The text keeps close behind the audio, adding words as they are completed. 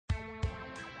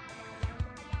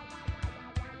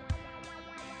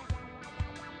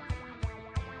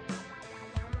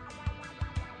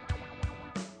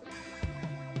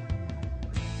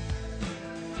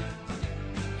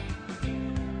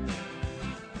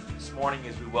morning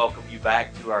as we welcome you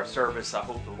back to our service. I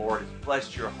hope the Lord has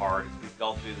blessed your heart as we've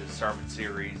gone through this sermon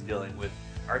series dealing with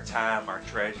our time, our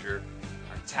treasure,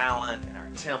 our talent, and our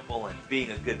temple, and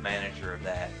being a good manager of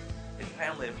that. And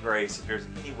family of grace, if there's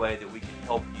any way that we can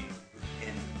help you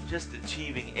in just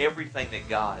achieving everything that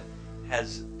God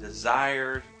has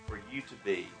desired for you to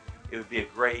be, it would be a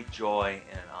great joy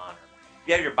and an honor. If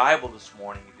you have your Bible this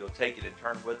morning, if you'll take it and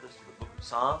turn with us to the book of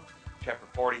Psalms, chapter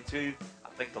 42, I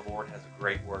think the Lord has a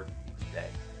great word for you today.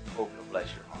 Hope it'll bless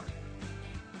your heart.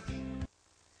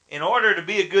 In order to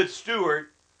be a good steward,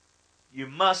 you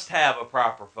must have a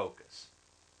proper focus.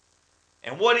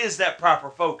 And what is that proper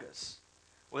focus?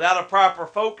 Without a proper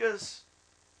focus,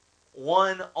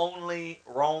 one only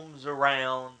roams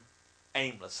around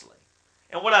aimlessly.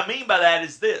 And what I mean by that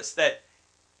is this, that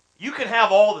you can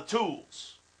have all the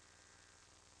tools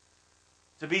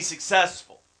to be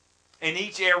successful in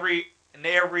every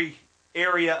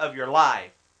area of your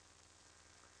life.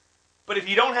 But if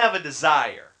you don't have a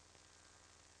desire,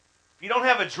 if you don't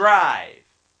have a drive,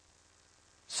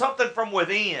 something from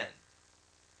within,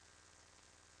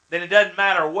 then it doesn't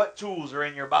matter what tools are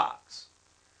in your box.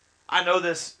 I know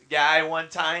this guy one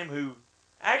time who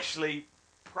actually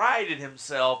prided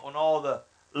himself on all the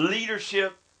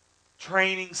leadership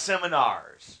training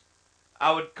seminars.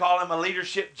 I would call him a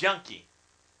leadership junkie.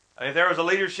 If there was a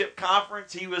leadership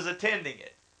conference, he was attending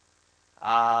it.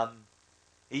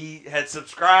 He had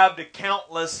subscribed to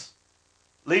countless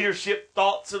leadership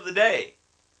thoughts of the day.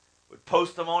 Would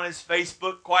post them on his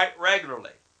Facebook quite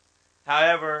regularly.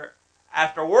 However,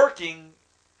 after working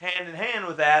hand in hand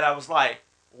with that, I was like,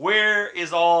 where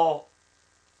is all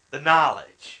the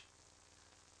knowledge?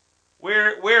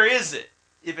 Where is it?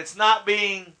 If it's not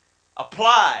being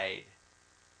applied,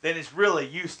 then it's really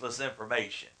useless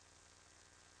information.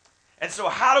 And so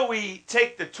how do we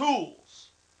take the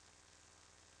tools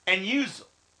and use them?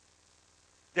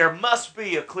 There must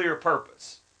be a clear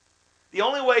purpose. The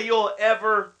only way you'll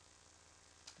ever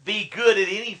be good at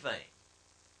anything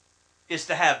is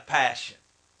to have passion,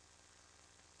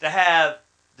 to have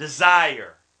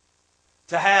desire,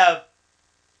 to have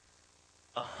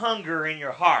a hunger in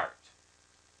your heart,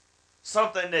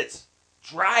 something that's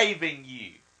driving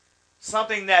you,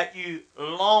 something that you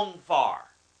long for.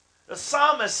 The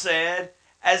psalmist said,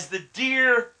 as the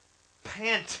deer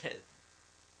panteth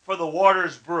for the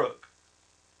water's brook,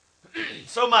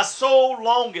 so my soul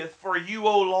longeth for you,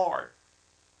 O Lord.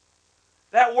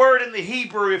 That word in the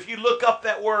Hebrew, if you look up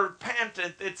that word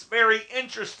panteth, it's very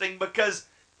interesting because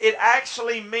it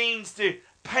actually means to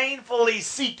painfully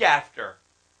seek after.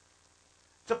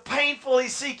 To painfully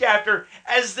seek after,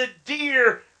 as the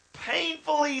deer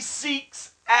painfully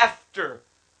seeks after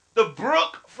the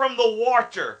brook from the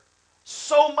water,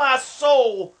 so my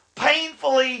soul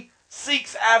painfully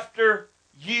seeks after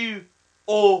you,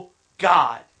 O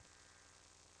God.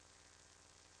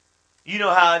 You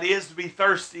know how it is to be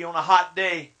thirsty on a hot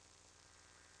day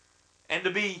and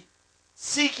to be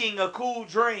seeking a cool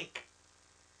drink.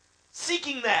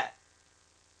 Seeking that.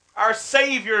 Our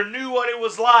Savior knew what it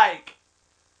was like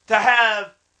to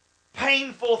have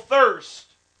painful thirst.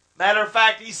 Matter of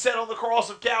fact, He said on the cross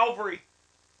of Calvary,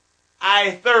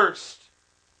 I thirst.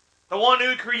 The one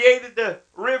who created the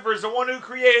rivers, the one who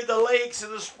created the lakes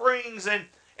and the springs and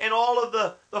all of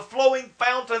the flowing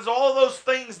fountains, all those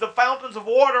things, the fountains of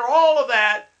water, all of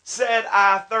that said,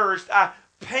 I thirst. I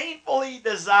painfully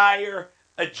desire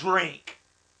a drink.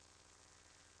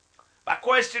 My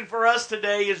question for us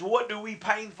today is, what do we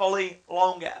painfully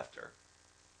long after?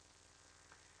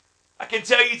 I can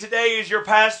tell you today as your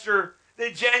pastor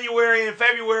that January and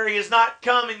February has not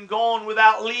come and gone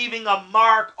without leaving a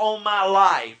mark on my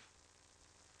life,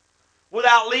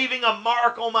 without leaving a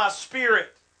mark on my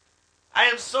spirit. I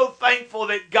am so thankful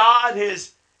that God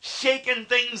has shaken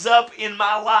things up in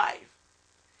my life.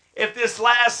 If this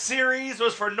last series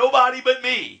was for nobody but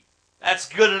me, that's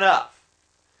good enough.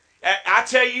 I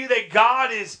tell you that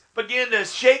God is beginning to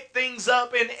shake things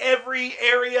up in every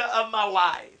area of my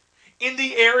life. In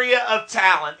the area of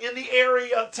talent, in the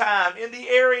area of time, in the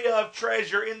area of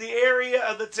treasure, in the area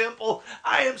of the temple.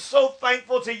 I am so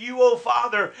thankful to you, O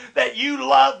Father, that you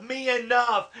love me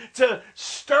enough to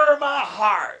stir my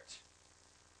heart.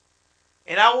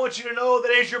 And I want you to know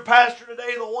that as your pastor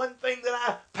today, the one thing that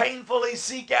I painfully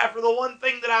seek after, the one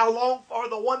thing that I long for,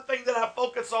 the one thing that I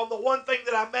focus on, the one thing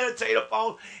that I meditate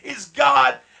upon is,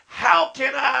 God, how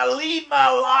can I lead my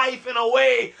life in a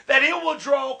way that it will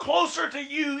draw closer to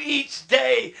you each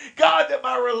day? God, that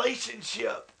my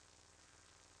relationship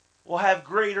will have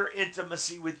greater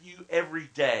intimacy with you every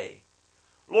day.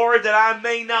 Lord, that I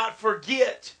may not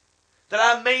forget, that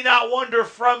I may not wander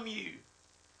from you.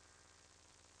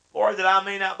 Lord, that I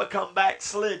may not become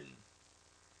backslidden,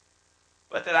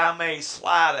 but that I may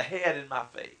slide ahead in my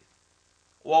faith,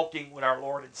 walking with our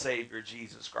Lord and Savior,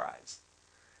 Jesus Christ.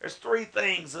 There's three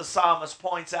things the psalmist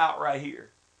points out right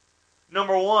here.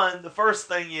 Number one, the first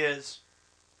thing is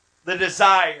the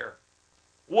desire.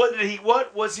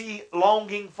 What was he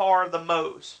longing for the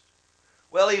most?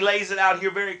 Well, he lays it out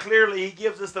here very clearly. He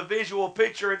gives us the visual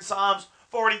picture in Psalms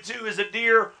 42. As a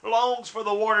deer longs for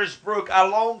the water's brook, I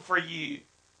long for you.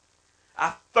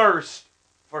 I thirst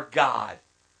for God.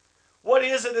 What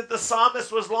is it that the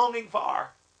psalmist was longing for?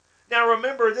 Now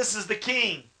remember, this is the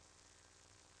king.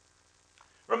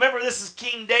 Remember, this is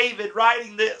King David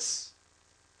writing this.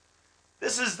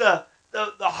 This is the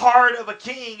heart of a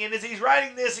king. And as he's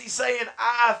writing this, he's saying,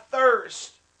 I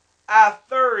thirst. I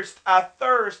thirst. I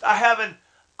thirst. I have an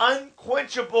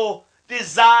unquenchable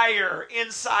desire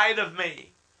inside of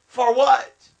me. For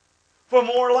what? For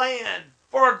more land.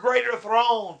 For a greater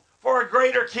throne. For a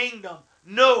greater kingdom.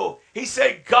 No. He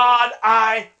said, God,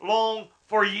 I long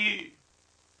for you.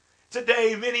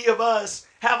 Today, many of us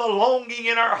have a longing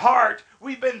in our heart.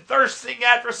 We've been thirsting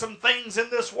after some things in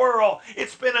this world.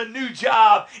 It's been a new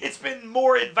job. It's been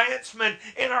more advancement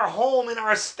in our home, in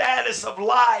our status of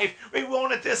life. We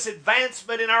wanted this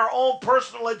advancement in our own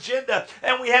personal agenda.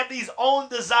 And we have these own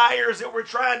desires that we're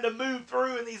trying to move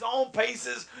through and these own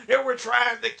paces that we're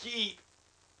trying to keep.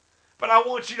 But I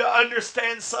want you to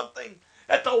understand something.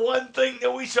 That the one thing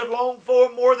that we should long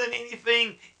for more than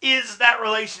anything is that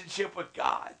relationship with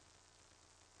God.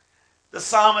 The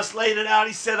psalmist laid it out.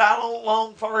 He said, I don't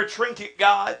long for a trinket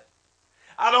God.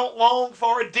 I don't long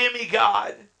for a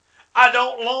demigod. I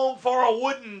don't long for a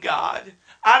wooden God.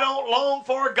 I don't long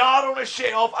for a God on a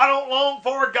shelf. I don't long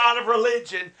for a God of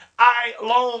religion. I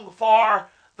long for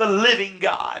the living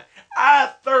God. I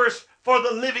thirst for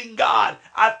the living God.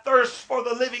 I thirst for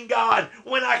the living God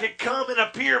when I can come and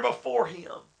appear before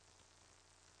Him.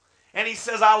 And he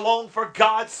says, I long for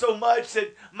God so much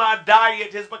that my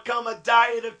diet has become a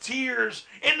diet of tears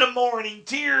in the morning,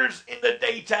 tears in the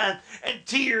daytime, and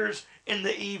tears in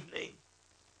the evening.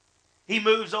 He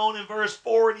moves on in verse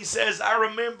 4 and he says, I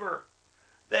remember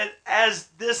that as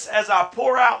I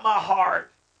pour out my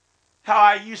heart, how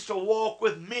I used to walk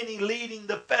with many leading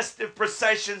the festive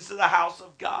processions to the house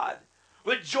of God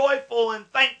with joyful and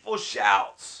thankful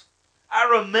shouts.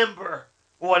 I remember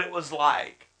what it was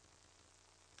like.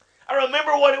 I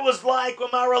remember what it was like when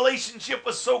my relationship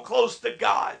was so close to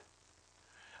God.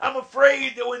 I'm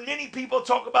afraid that when many people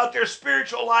talk about their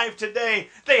spiritual life today,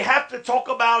 they have to talk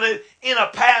about it in a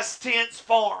past tense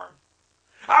form.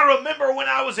 I remember when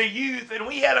I was a youth and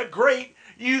we had a great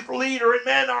youth leader, and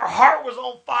man, our heart was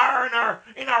on fire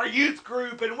in our youth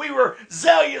group, and we were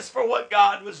zealous for what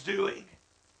God was doing.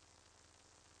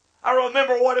 I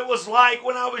remember what it was like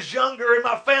when I was younger and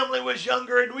my family was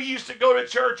younger and we used to go to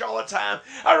church all the time.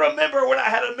 I remember when I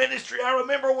had a ministry. I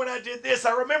remember when I did this.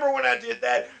 I remember when I did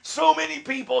that. So many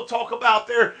people talk about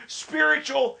their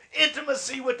spiritual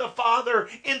intimacy with the Father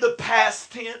in the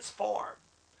past tense form.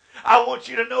 I want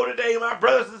you to know today, my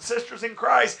brothers and sisters in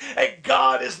Christ, that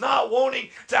God is not wanting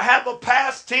to have a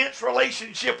past tense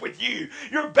relationship with you.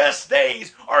 Your best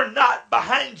days are not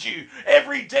behind you.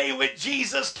 Every day with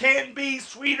Jesus can be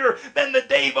sweeter than the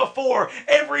day before.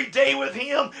 Every day with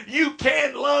Him, you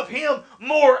can love Him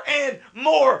more and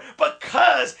more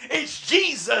because it's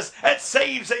Jesus that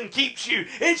saves and keeps you.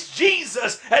 It's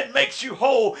Jesus that makes you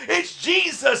whole. It's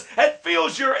Jesus that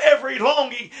fills your every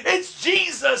longing. It's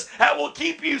Jesus that will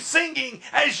keep you singing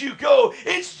as you go.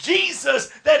 It's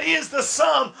Jesus that is the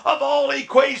sum of all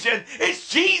equation. It's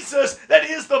Jesus that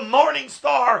is the morning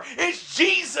star. It's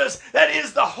Jesus that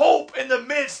is the hope in the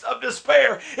midst of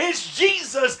despair. It's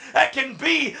Jesus that can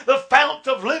be the fount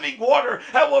of living water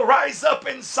that will rise up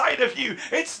inside of you.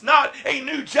 It's not a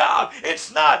new job.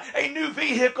 It's not a new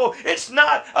vehicle. It's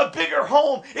not a bigger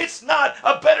home. It's not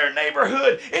a better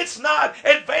neighborhood. It's not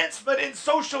advancement in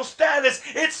social status.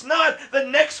 It's not the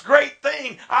next great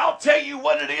thing. I'll tell you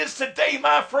what it is today,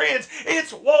 my friends.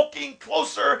 It's walking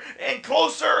closer and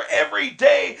closer every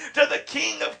day to the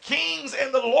King of Kings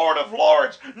and the Lord of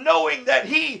Lords, knowing that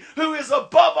He who is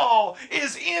above all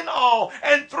is in all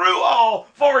and through all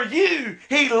for you.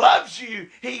 He loves you.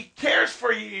 He cares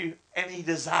for you, and He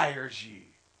desires you.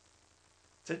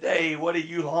 Today, what do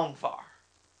you long for?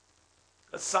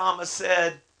 The psalmist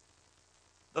said,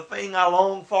 the thing I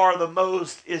long for the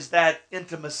most is that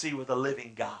intimacy with the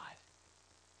living God.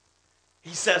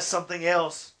 He says something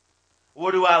else.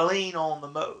 What do I lean on the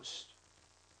most?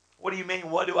 What do you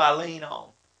mean, what do I lean on?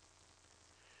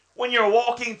 When you're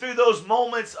walking through those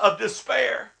moments of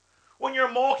despair, when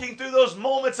you're walking through those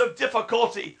moments of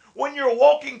difficulty, when you're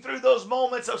walking through those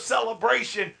moments of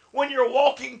celebration, when you're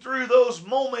walking through those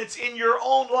moments in your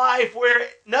own life where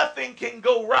nothing can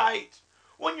go right,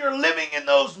 when you're living in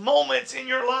those moments in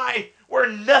your life where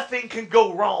nothing can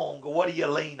go wrong, what do you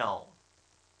lean on?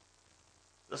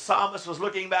 The psalmist was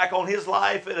looking back on his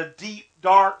life at a deep,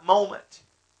 dark moment.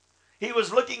 He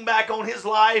was looking back on his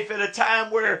life at a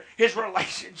time where his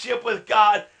relationship with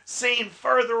God seemed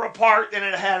further apart than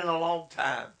it had in a long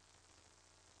time.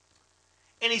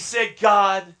 And he said,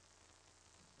 God,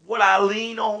 what I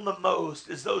lean on the most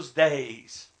is those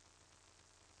days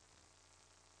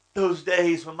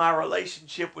when my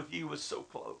relationship with you was so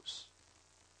close.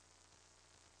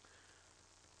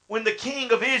 When the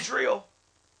king of Israel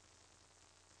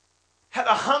had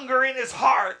a hunger in his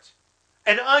heart,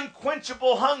 an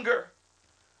unquenchable hunger,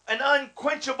 an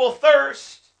unquenchable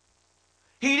thirst,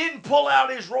 he didn't pull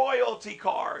out his royalty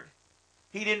card.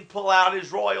 He didn't pull out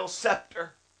his royal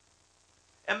scepter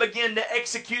and begin to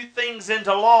execute things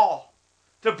into law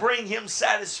to bring him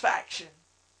satisfaction.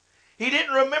 He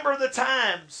didn't remember the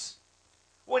times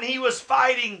when he was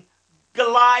fighting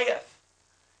Goliath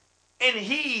and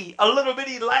he, a little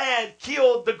bitty lad,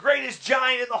 killed the greatest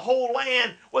giant in the whole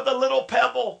land with a little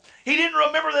pebble. He didn't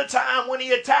remember the time when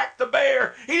he attacked the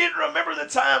bear. He didn't remember the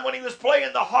time when he was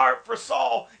playing the harp for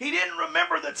Saul. He didn't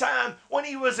remember the time when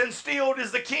he was instilled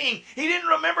as the king. He didn't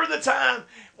remember the time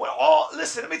when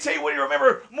listen, let me tell you what he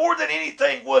remembered more than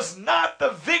anything was not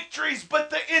the victories, but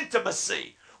the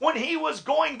intimacy. When he was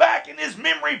going back in his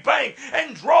memory bank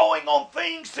and drawing on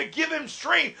things to give him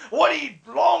strength, what he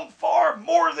longed for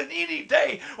more than any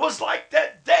day was like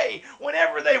that day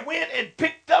whenever they went and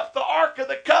picked up the Ark of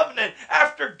the Covenant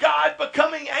after God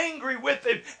becoming angry with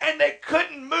him and they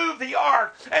couldn't move the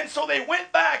Ark. And so they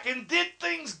went back and did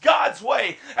things God's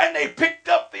way and they picked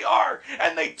up the Ark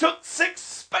and they took 6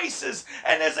 spaces,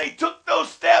 and as they took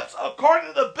those steps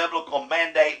according to the biblical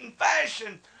mandate and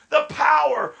fashion, the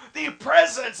power, the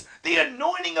presence, the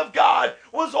anointing of God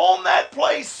was on that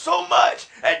place so much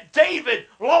that David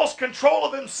lost control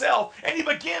of himself and he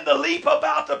began to leap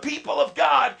about the people of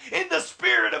God in the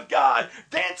Spirit of God,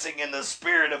 dancing in the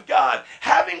Spirit of God,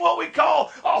 having what we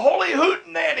call a holy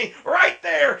hootenanny right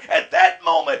there at that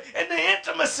moment in the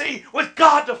intimacy with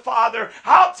God the Father.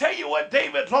 I'll tell you what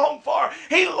David longed for.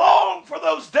 He longed for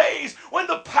those days when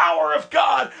the power of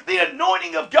God, the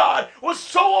anointing of God was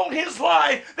so on his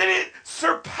life that it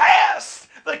surpassed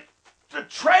the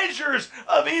treasures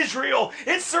of Israel.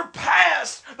 It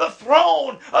surpassed the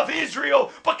throne of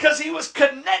Israel because he was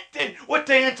connected with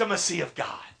the intimacy of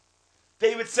God.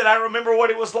 David said, I remember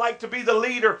what it was like to be the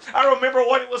leader. I remember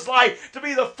what it was like to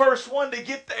be the first one to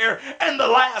get there and the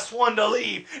last one to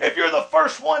leave. If you're the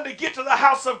first one to get to the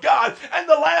house of God and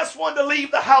the last one to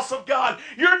leave the house of God,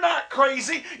 you're not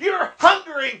crazy. You're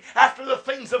hungering after the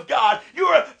things of God. You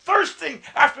are thirsting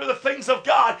after the things of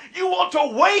God. You want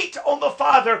to wait on the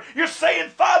Father. You're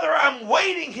saying, Father, I'm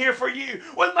waiting here for you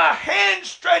with my hand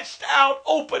stretched out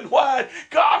open wide.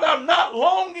 God, I'm not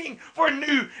longing for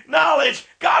new knowledge.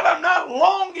 God, I'm not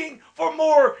longing for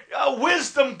more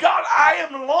wisdom. God, I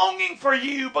am longing for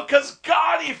you because,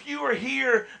 God, if you are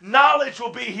here, knowledge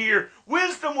will be here,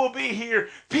 wisdom will be here,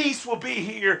 peace will be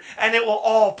here, and it will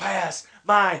all pass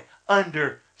my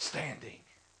understanding.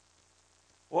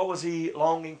 What was he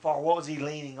longing for? What was he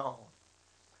leaning on?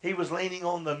 He was leaning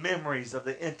on the memories of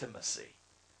the intimacy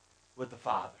with the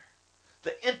Father,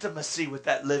 the intimacy with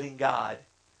that living God.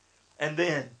 And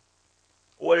then,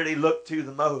 what did he look to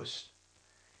the most?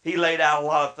 He laid out a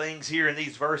lot of things here in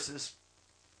these verses.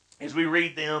 As we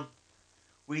read them,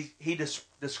 he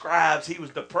describes he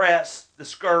was depressed,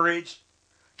 discouraged,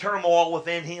 turmoil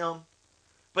within him.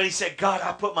 But he said, God,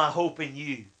 I put my hope in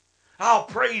you. I'll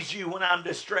praise you when I'm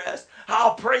distressed.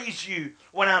 I'll praise you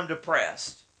when I'm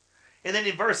depressed. And then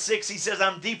in verse 6 he says,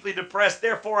 I'm deeply depressed.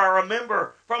 Therefore I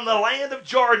remember from the land of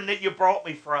Jordan that you brought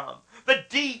me from. The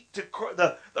deep,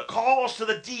 the calls to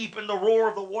the deep and the roar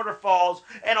of the waterfalls,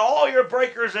 and all your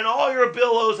breakers and all your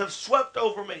billows have swept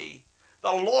over me.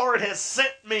 The Lord has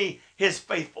sent me his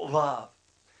faithful love.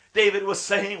 David was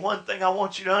saying one thing I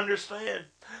want you to understand.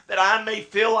 That I may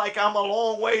feel like I'm a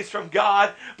long ways from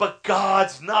God, but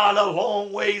God's not a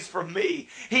long ways from me.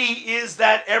 He is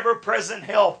that ever-present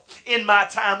help in my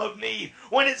time of need.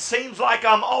 When it seems like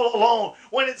I'm all alone,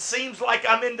 when it seems like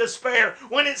I'm in despair,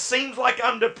 when it seems like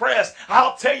I'm depressed,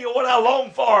 I'll tell you what I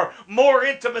long for, more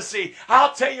intimacy.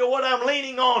 I'll tell you what I'm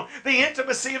leaning on, the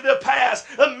intimacy of the past,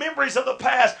 the memories of the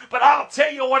past, but I'll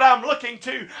tell you what I'm looking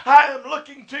to. I am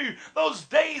looking to those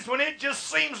days when it just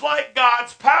seems like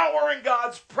God's power and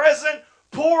God's present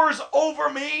pours over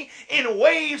me in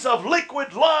waves of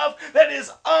liquid love that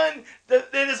is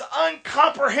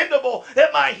uncomprehendable,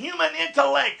 that my human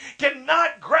intellect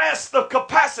cannot grasp the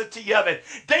capacity of it.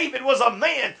 David was a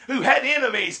man who had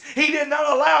enemies. He did not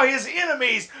allow his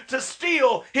enemies to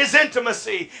steal his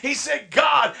intimacy. He said,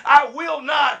 God, I will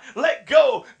not let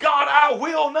go. God, I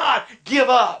will not give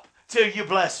up till you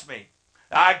bless me.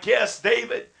 I guess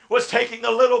David was taking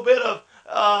a little bit of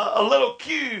a little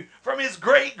cue from his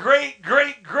great,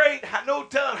 no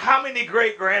telling how many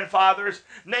great-grandfathers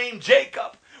named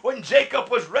Jacob. When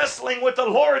Jacob was wrestling with the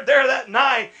Lord there that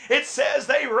night, it says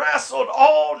they wrestled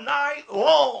all night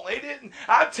long.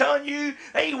 I'm telling you,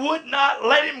 they would not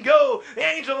let him go. The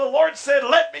angel of the Lord said,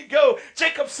 let me go.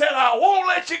 Jacob said, I won't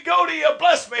let you go till you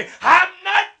bless me. I'm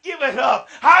not giving up.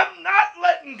 I'm not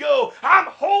letting go. I'm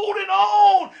holding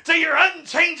on to your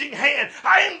unchanging hand.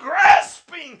 I am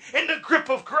grasping in the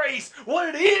grip of grace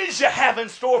what it is you have in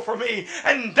store for me.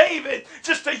 And David,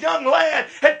 just a young lad,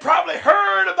 had probably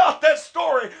heard about that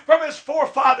story from his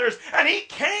forefathers, and he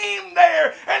came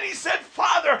there and he said,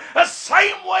 Father, the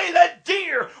same way that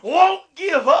deer won't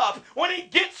give up when he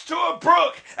gets to a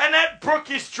brook and that brook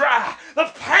is dry,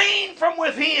 the pain from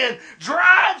within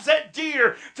drives that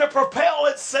deer to propel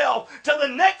itself to the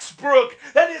next brook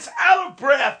that is out of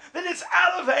breath, that is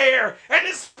out of air, and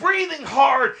it's breathing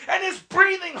hard, and it's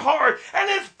breathing hard, and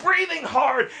it's breathing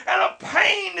hard, and a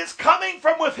pain is coming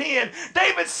from within.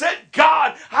 David said,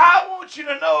 God, I want you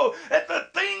to know that the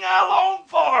thing I long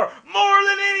for more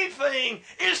than anything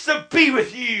is to be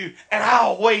with you, and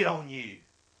I'll wait on you.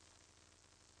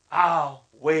 I'll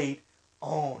wait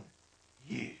on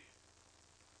you.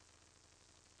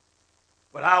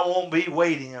 But I won't be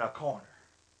waiting in a corner.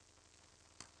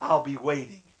 I'll be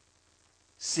waiting,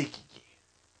 seeking you.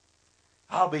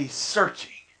 I'll be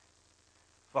searching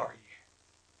for you.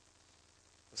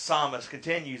 The psalmist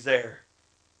continues there.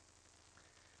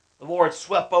 The Lord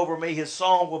swept over me. His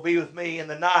song will be with me in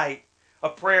the night. A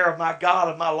prayer of my God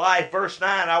of my life. Verse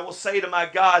 9, I will say to my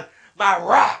God, my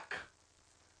rock,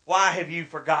 why have you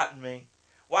forgotten me?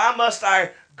 Why must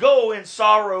I go in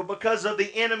sorrow because of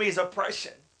the enemy's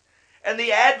oppression and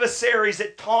the adversaries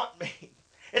that taunt me?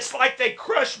 It's like they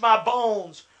crush my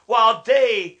bones while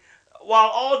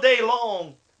all day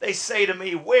long they say to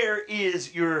me, where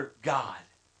is your God?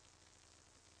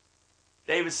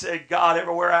 David said, God,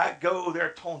 everywhere I go,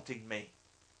 they're taunting me.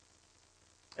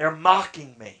 They're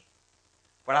mocking me.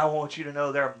 But I want you to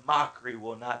know their mockery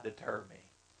will not deter me.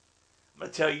 I'm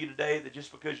going to tell you today that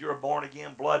just because you're a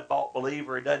born-again, blood-bought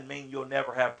believer, it doesn't mean you'll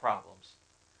never have problems.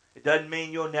 It doesn't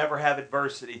mean you'll never have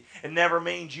adversity. It never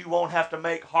means you won't have to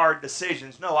make hard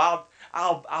decisions. No,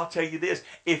 I'll tell you this.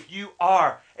 If you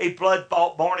are a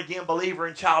blood-bought, born-again believer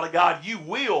and child of God, you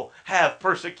will have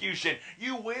persecution.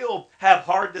 You will have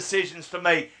hard decisions to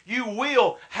make. You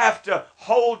will have to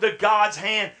hold to God's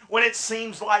hand when it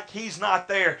seems like He's not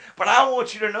there. But I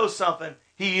want you to know something.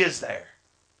 He is there.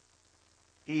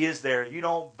 He is there. You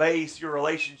don't base your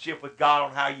relationship with God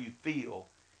on how you feel.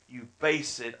 You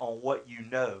base it on what you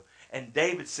know. And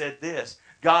David said this,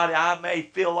 God, I may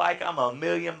feel like I'm a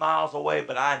million miles away,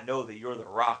 but I know that you're the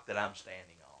rock that I'm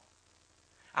standing on.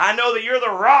 I know that you're the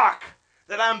rock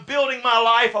that I'm building my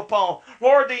life upon.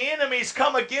 Lord, the enemies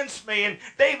come against me, and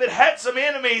David had some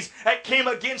enemies that came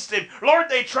against him. Lord,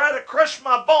 they try to crush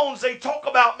my bones. They talk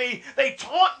about me. They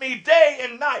taunt me day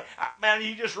and night. Man,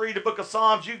 you just read the book of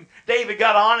Psalms. David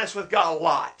got honest with God a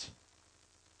lot.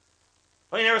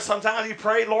 I mean, there was sometimes he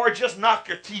prayed, Lord, just knock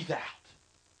your teeth out.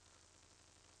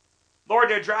 Lord,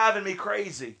 they're driving me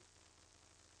crazy.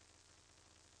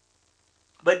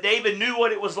 But David knew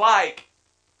what it was like.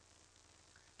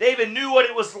 David knew what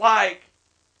it was like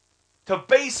to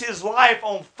base his life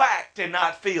on fact and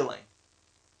not feeling.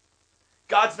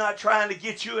 God's not trying to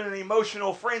get you in an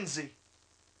emotional frenzy.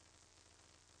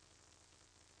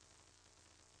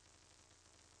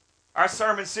 Our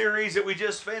sermon series that we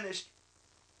just finished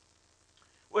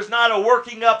was not a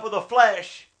working up of the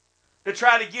flesh to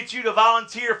try to get you to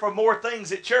volunteer for more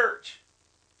things at church.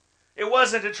 It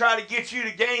wasn't to try to get you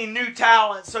to gain new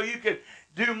talents so you could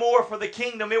do more for the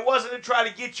kingdom. It wasn't to try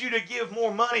to get you to give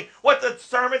more money. What the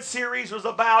sermon series was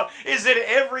about is that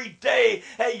every day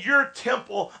at your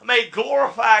temple may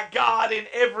glorify God in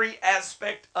every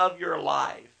aspect of your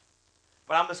life.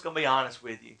 But I'm just going to be honest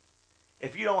with you.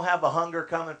 If you don't have a hunger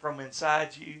coming from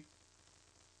inside you,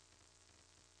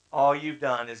 all you've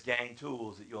done is gain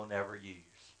tools that you'll never use.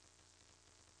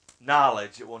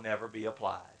 Knowledge that will never be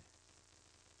applied.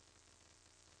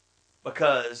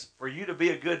 Because for you to be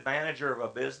a good manager of a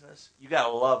business, you got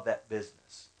to love that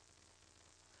business.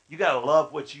 You got to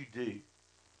love what you do.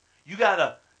 You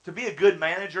got To be a good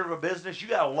manager of a business, you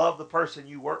got to love the person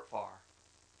you work for.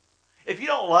 If you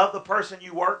don't love the person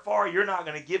you work for, you're not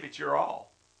going to give it your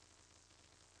all.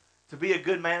 To be a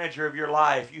good manager of your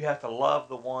life, you have to love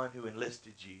the one who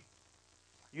enlisted you.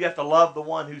 You have to love the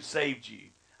one who saved you.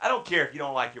 I don't care if you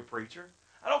don't like your preacher.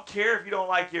 I don't care if you don't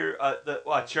like your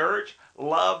church.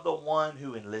 Love the one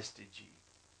who enlisted you.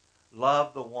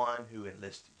 Love the one who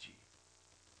enlisted you.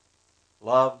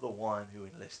 Love the one who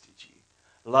enlisted you.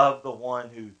 Love the one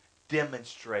who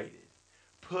demonstrated,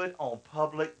 put on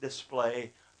public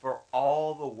display for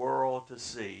all the world to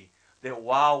see that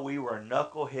while we were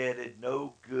knuckle-headed,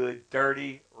 no good,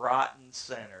 dirty, rotten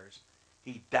sinners,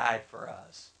 he died for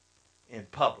us in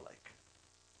public.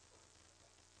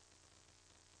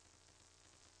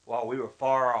 While we were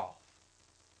far off,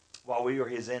 while we were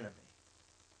his enemy,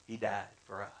 he died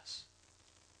for us.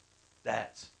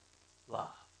 That's love.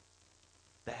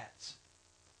 That's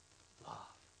love.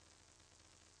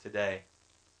 Today,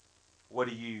 what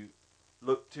do you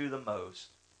look to the most?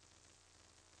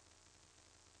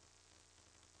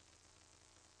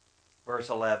 Verse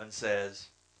 11 says,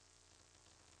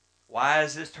 "Why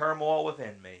is this turmoil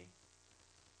within me?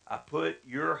 I put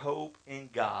your hope in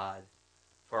God,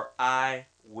 for I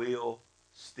will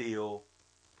still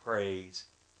praise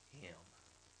him."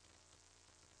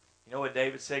 You know what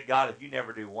David said? God, if you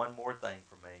never do one more thing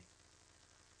for me,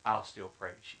 I'll still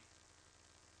praise you.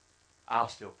 I'll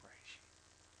still praise you.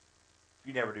 If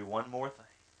you never do one more thing,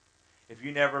 if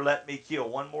you never let me kill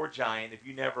one more giant, if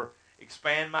you never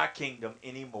expand my kingdom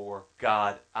anymore,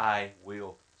 God, I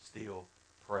will still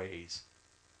praise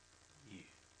you.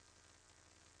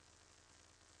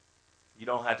 You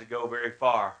don't have to go very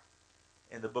far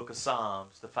in the book of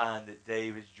Psalms to find that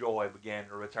David's joy began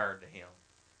to return to him.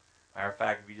 Matter of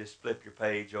fact, if you just flip your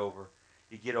page over,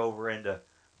 you get over into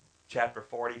chapter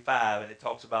 45, and it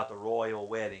talks about the royal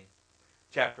wedding.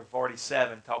 Chapter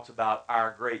 47 talks about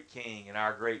our great King and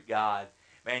our great God.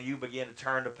 Man, you begin to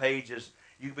turn the pages.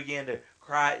 You begin to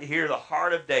cry, hear the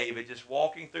heart of David just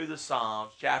walking through the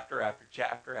Psalms, chapter after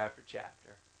chapter after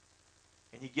chapter.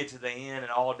 And you get to the end,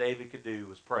 and all David could do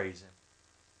was praise him.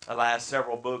 The last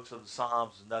several books of the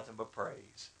Psalms is nothing but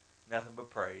praise. Nothing but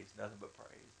praise. Nothing but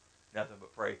praise. Nothing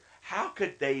but praise. How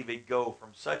could David go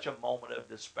from such a moment of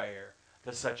despair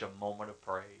to such a moment of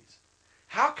praise?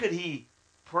 How could he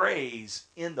praise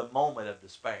in the moment of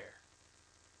despair?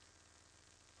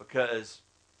 Because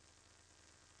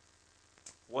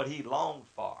what he longed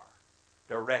for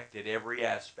directed every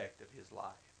aspect of his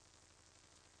life.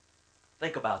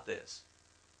 Think about this.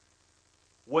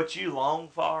 What you long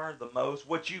for the most,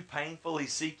 what you painfully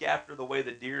seek after the way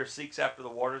the deer seeks after the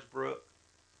water's brook,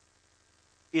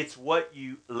 it's what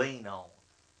you lean on.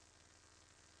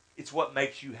 It's what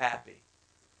makes you happy.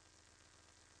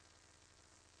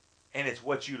 And it's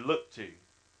what you look to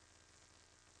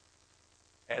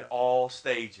at all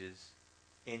stages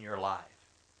in your life.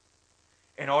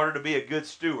 In order to be a good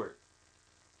steward,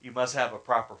 you must have a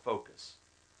proper focus.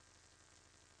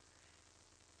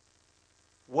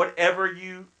 Whatever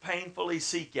you painfully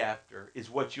seek after is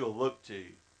what you'll look to,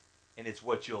 and it's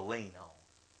what you'll lean on.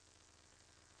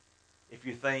 If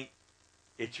you think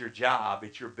it's your job,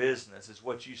 it's your business, it's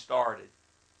what you started,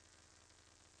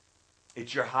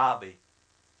 it's your hobby,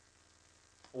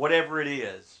 whatever it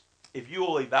is, if you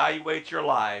will evaluate your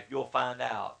life, you'll find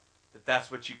out that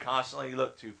that's what you constantly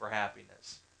look to for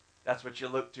happiness. That's what you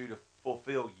look to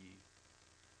fulfill you.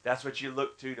 That's what you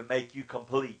look to make you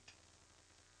complete.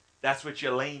 That's what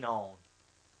you lean on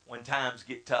when times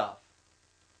get tough.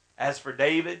 As for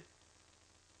David,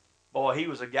 boy, he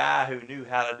was a guy who knew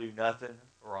how to do nothing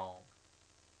wrong.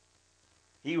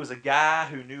 He was a guy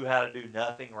who knew how to do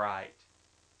nothing right.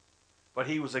 But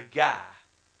he was a guy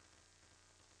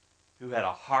who had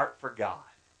a heart for God.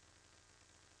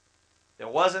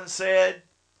 That wasn't said,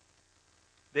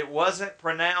 that wasn't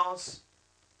pronounced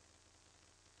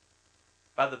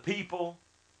by the people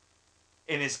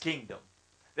in his kingdom.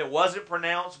 That wasn't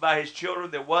pronounced by his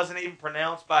children, that wasn't even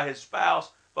pronounced by his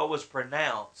spouse, but was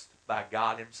pronounced by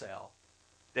God himself.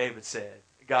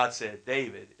 God said,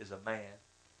 David is a man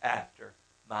after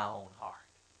my own heart.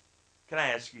 Can I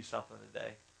ask you something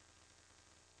today?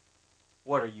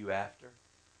 What are you after?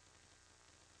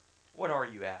 What are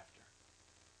you after?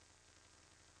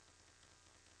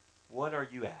 What are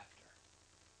you after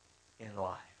in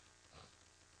life?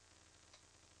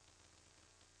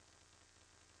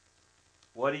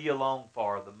 What do you long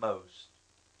for the most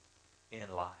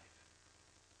in life?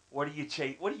 What do you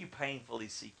chase? What do you painfully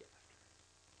seek after?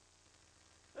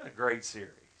 It's been a great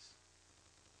series.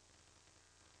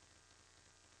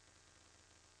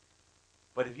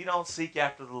 But if you don't seek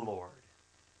after the Lord,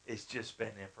 it's just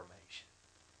been information.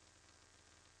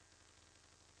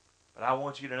 But I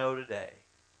want you to know today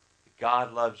that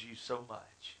God loves you so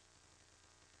much.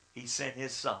 He sent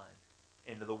His Son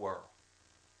into the world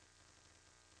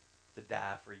to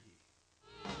die for you.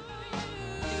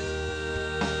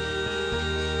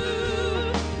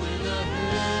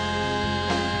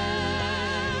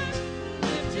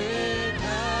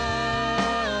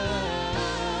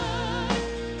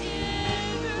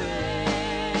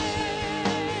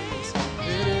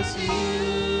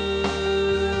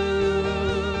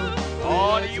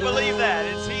 Oh, do you believe that?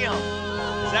 It's Him.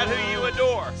 Is that who you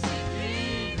adore?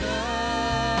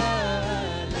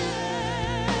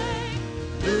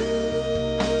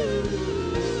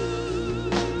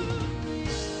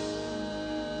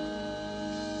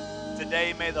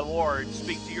 Today, may the Lord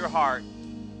speak to your heart.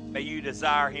 May you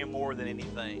desire Him more than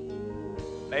anything.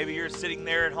 Maybe you're sitting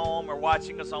there at home or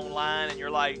watching us online and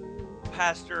you're like,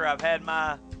 Pastor, I've had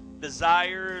my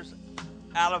desires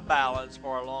out of balance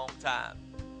for a long time.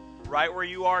 Right where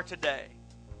you are today,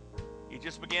 you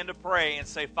just begin to pray and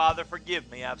say, Father,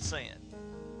 forgive me, I've sinned.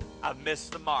 I've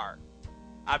missed the mark.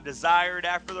 I've desired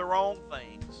after the wrong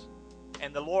things.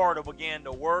 And the Lord will begin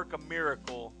to work a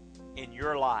miracle in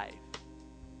your life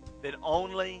that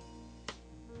only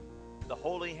the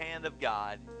holy hand of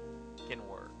God can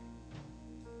work.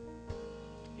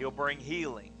 He'll bring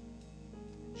healing,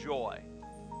 joy,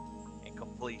 and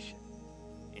completion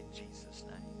in Jesus'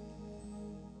 name.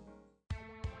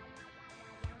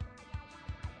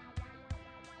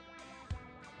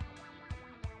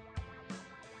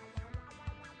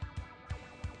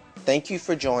 Thank you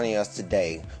for joining us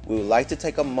today. We would like to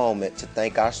take a moment to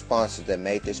thank our sponsors that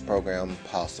made this program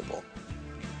possible.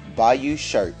 Bayou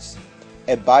Shirts.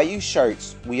 At Bayou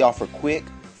Shirts, we offer quick,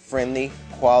 friendly,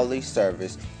 quality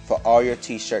service for all your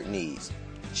t-shirt needs.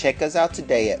 Check us out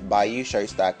today at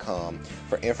BayouShirts.com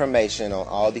for information on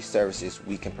all the services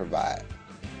we can provide.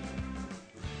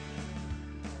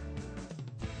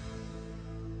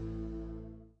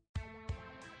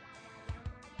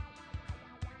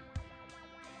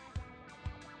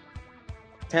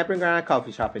 Tampa and Grind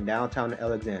Coffee Shop in downtown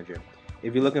Alexandria.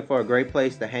 If you're looking for a great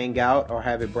place to hang out or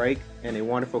have a break and a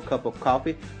wonderful cup of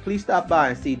coffee, please stop by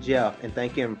and see Jeff and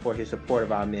thank him for his support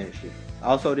of our ministry.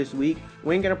 Also this week,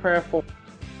 we're going to pray for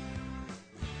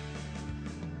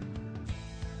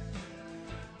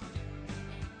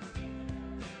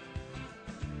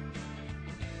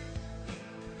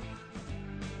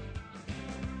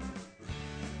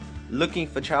looking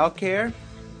for childcare?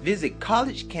 Visit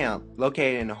College Camp,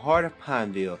 located in the heart of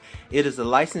Pineville. It is a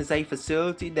licensed aid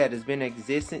facility that has been in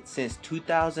existence since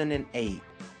 2008.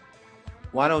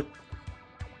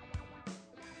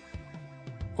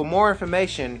 For more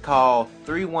information, call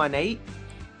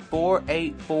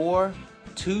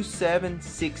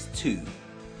 318-484-2762.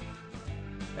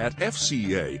 At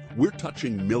FCA, we're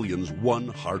touching millions one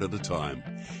heart at a time.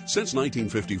 Since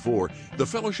 1954, the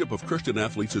Fellowship of Christian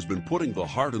Athletes has been putting the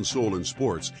heart and soul in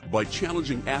sports by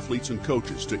challenging athletes and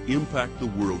coaches to impact the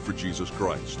world for Jesus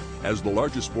Christ. As the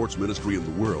largest sports ministry in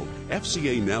the world,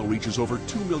 FCA now reaches over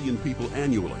 2 million people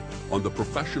annually on the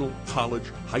professional,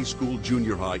 college, high school,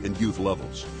 junior high, and youth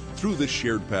levels. Through this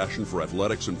shared passion for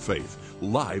athletics and faith,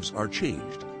 lives are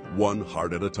changed, one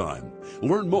heart at a time.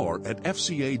 Learn more at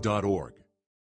fca.org.